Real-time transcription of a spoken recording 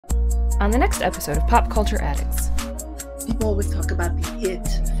on the next episode of Pop Culture Addicts. People always talk about the it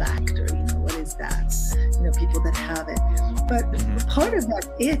factor. What is that? People that have it. But part of that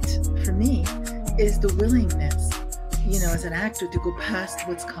it, for me, is the willingness, as an actor, to go past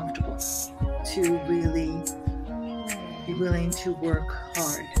what's comfortable, to really be willing to work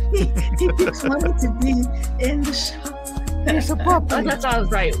hard. He just wanted to be in the shop. He's a puppy. Oh, that's all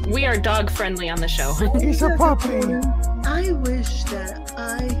right. We are dog friendly on the show. He's a puppy. I wish that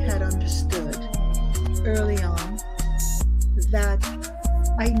I had understood early on that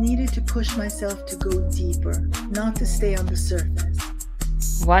I needed to push myself to go deeper, not to stay on the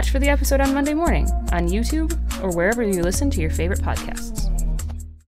surface. Watch for the episode on Monday morning on YouTube or wherever you listen to your favorite podcasts.